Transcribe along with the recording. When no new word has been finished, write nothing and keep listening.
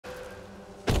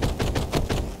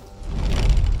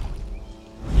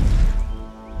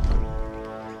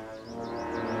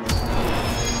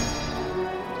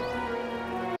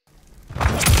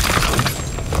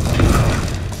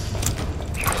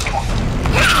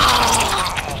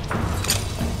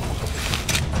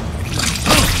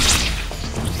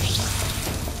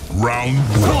Round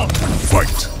one,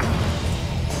 fight.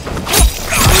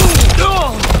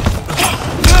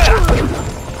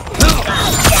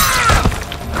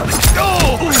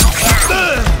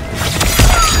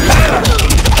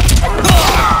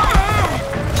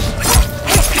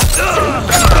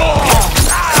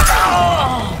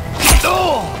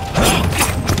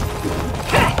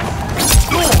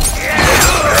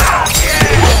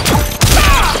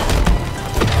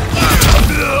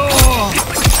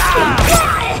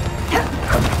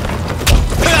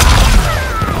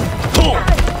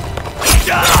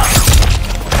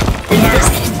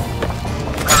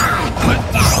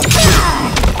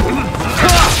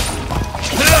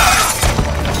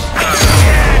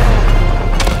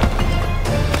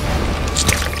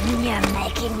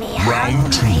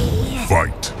 Round two,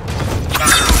 fight.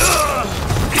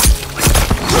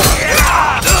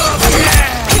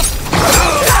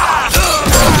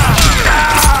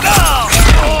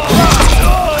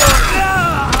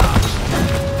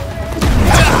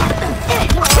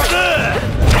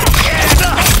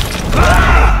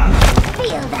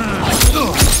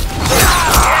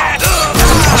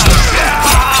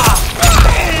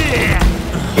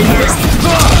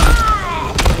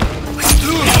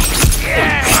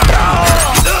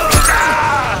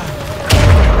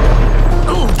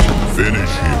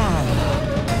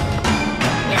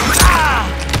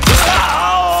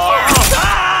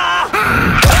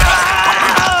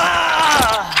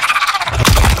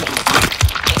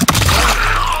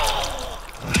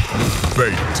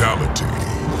 Fatality.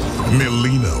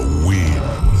 Mileena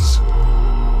wins.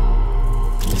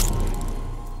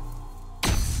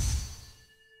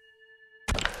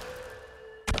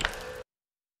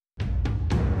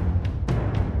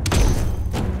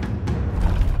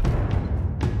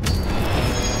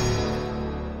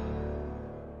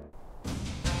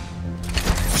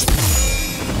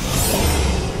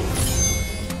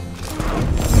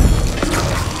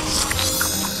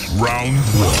 Round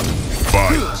one,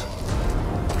 fight.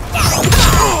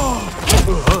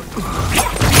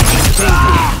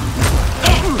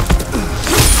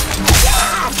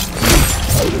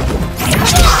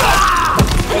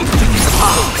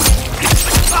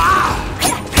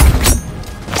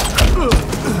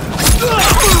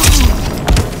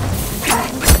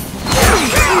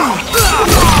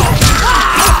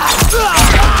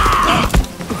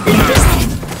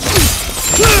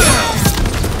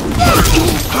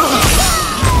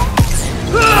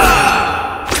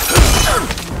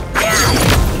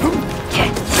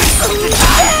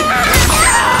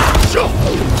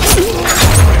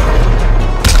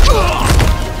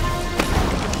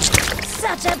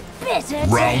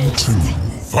 Round two,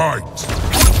 fight!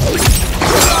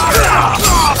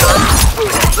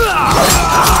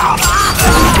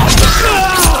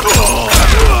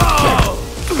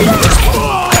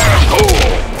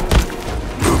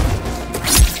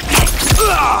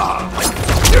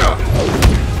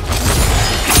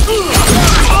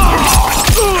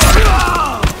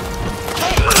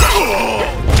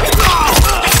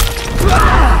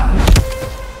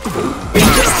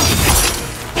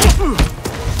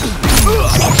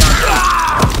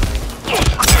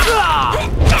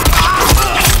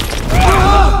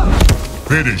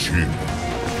 Finish him.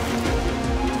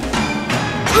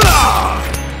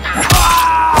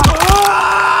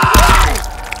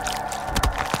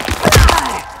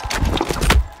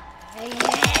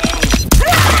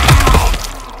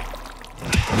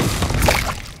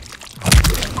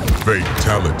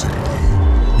 Fatality.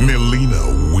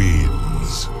 Mileena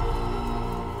wins.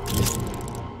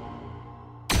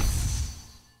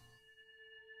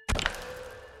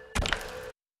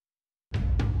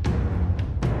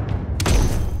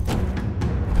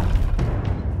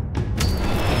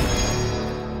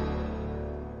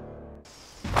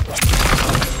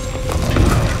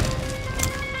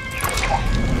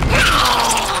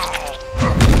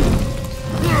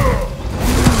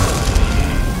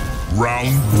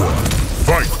 Round one,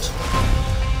 fight!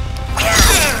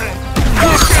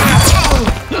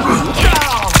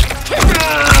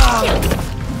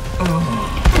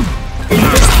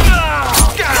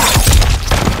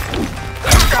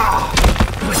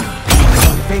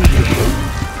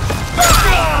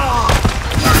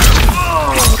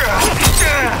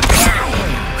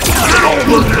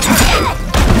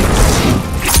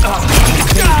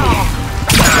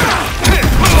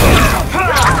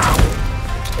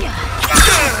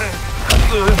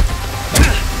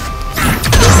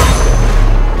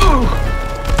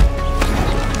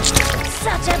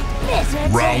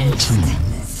 Round two,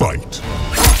 fight!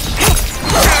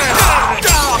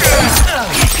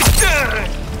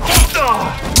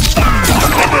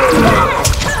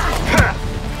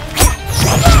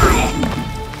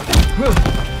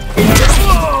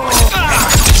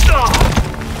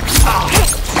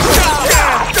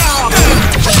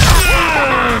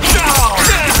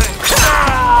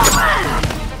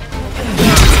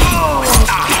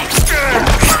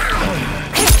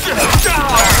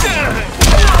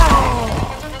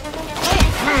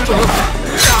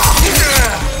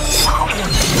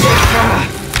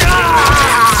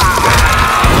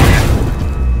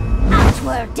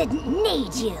 Mother didn't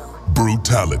need you.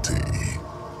 Brutality.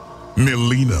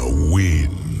 Mileena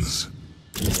wins.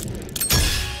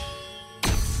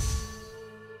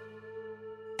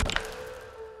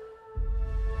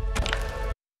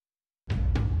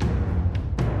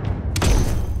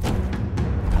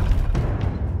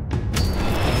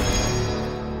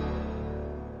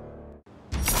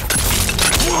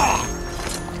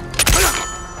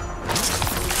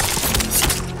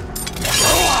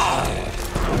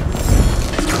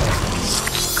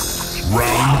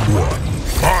 Round one,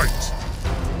 fight!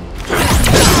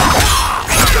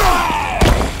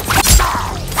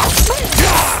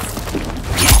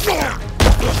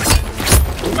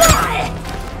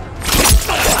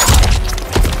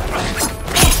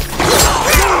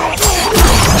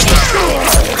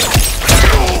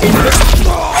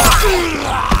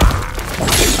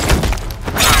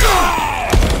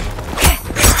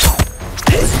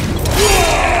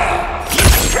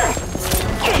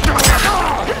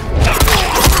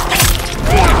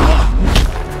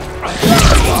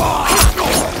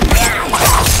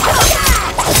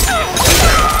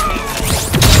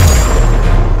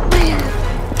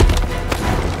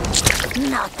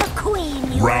 Not the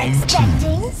queen you were Round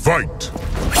expecting. two, fight!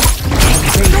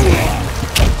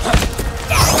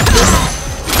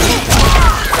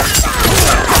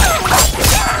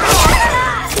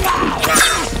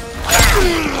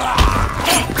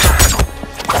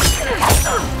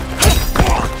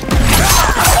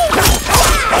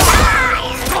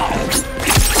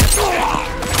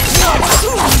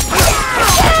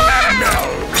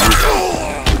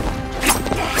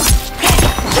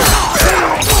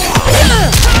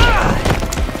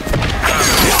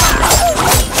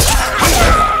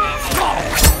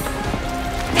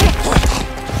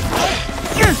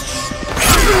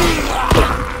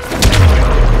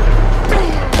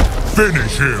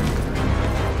 Finish him!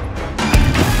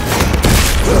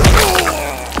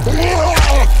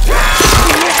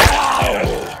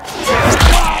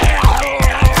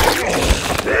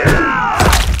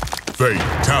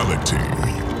 Fatality.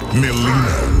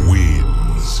 Mileena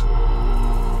wins.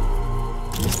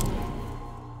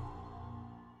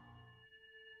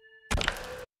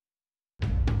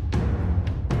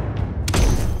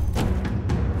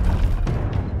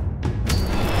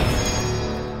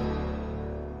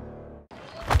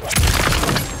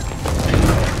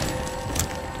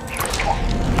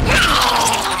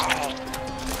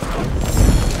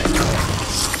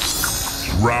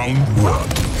 Round one,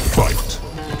 fight!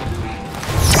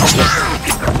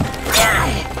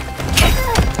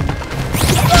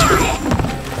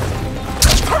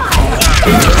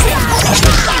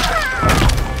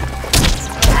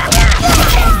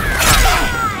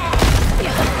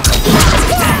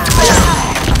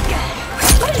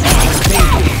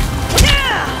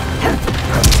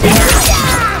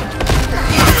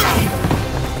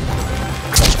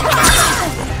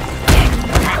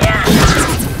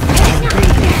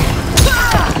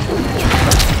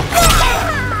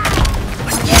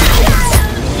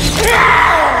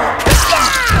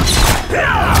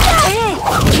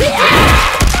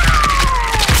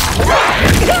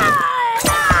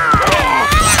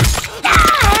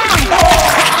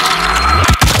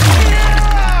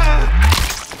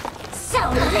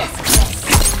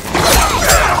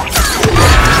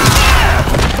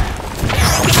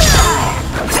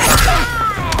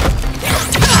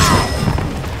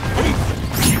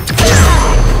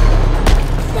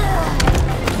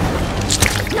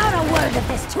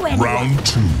 Round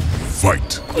two,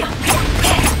 fight!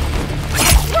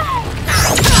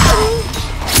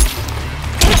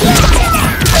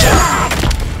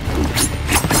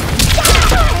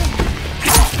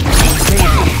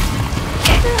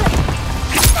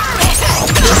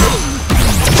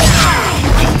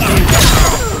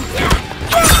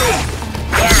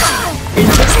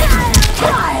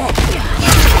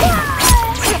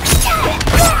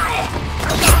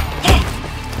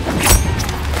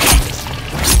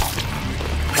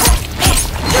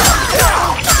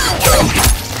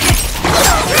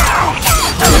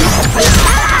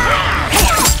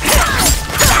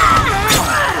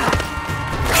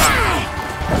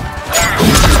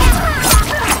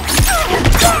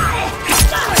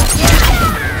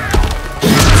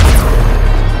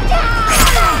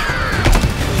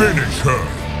 Finish her!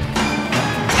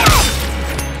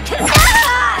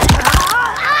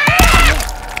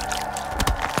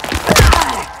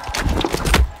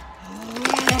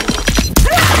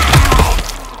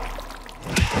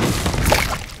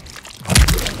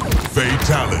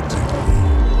 Fatality.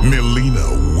 Mileena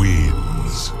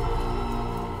wins.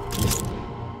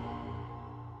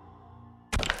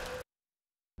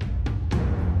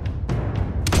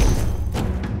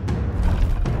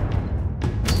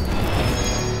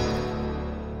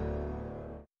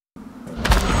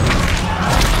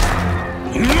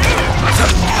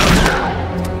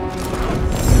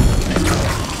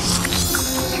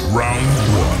 Round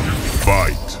one,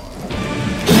 fight.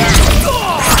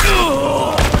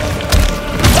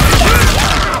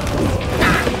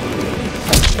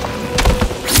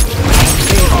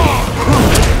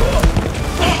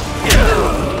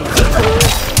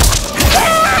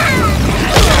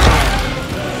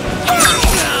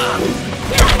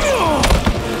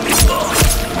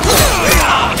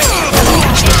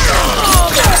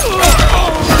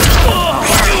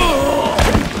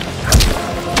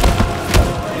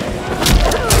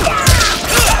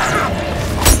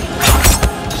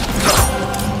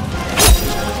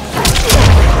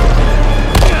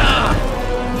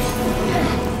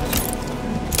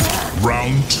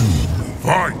 Round two,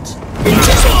 fight!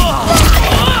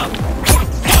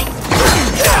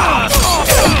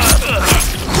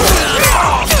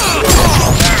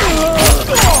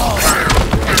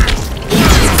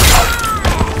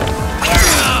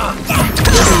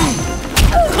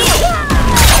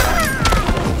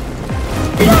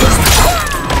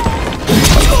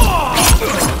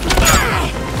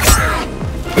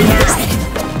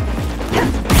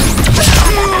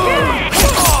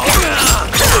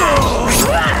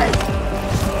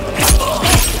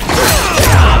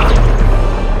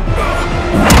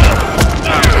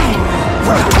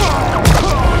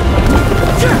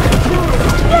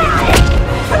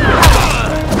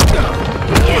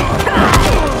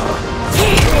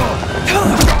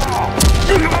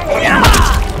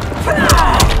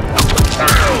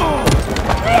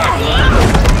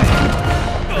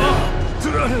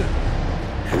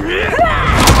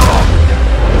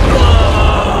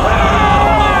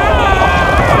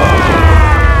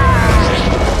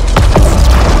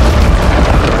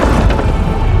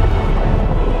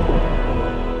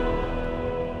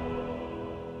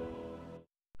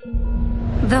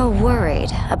 Though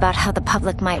worried about how the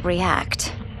public might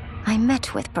react, I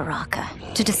met with Baraka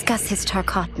to discuss his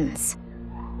Tarkatans.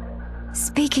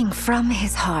 Speaking from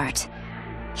his heart,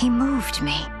 he moved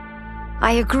me.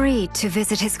 I agreed to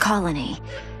visit his colony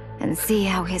and see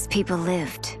how his people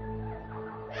lived.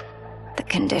 The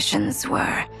conditions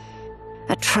were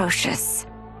atrocious.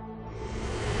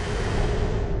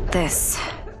 This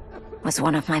was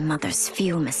one of my mother's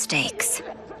few mistakes.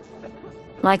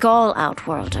 Like all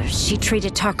Outworlders, she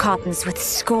treated Tarkatans with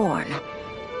scorn.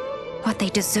 What they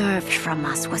deserved from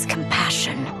us was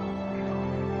compassion.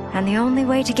 And the only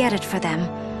way to get it for them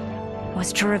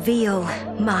was to reveal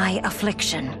my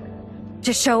affliction.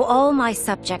 To show all my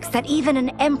subjects that even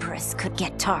an Empress could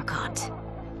get Tarkat.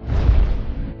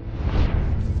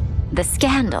 The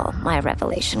scandal my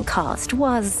revelation caused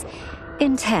was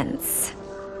intense.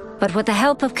 But with the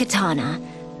help of Kitana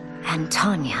and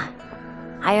Tanya,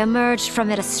 I emerged from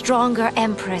it a stronger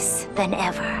Empress than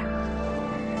ever.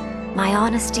 My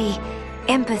honesty,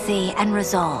 empathy, and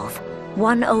resolve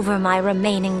won over my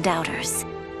remaining doubters.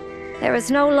 There is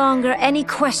no longer any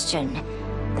question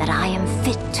that I am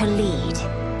fit to lead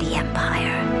the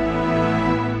Empire.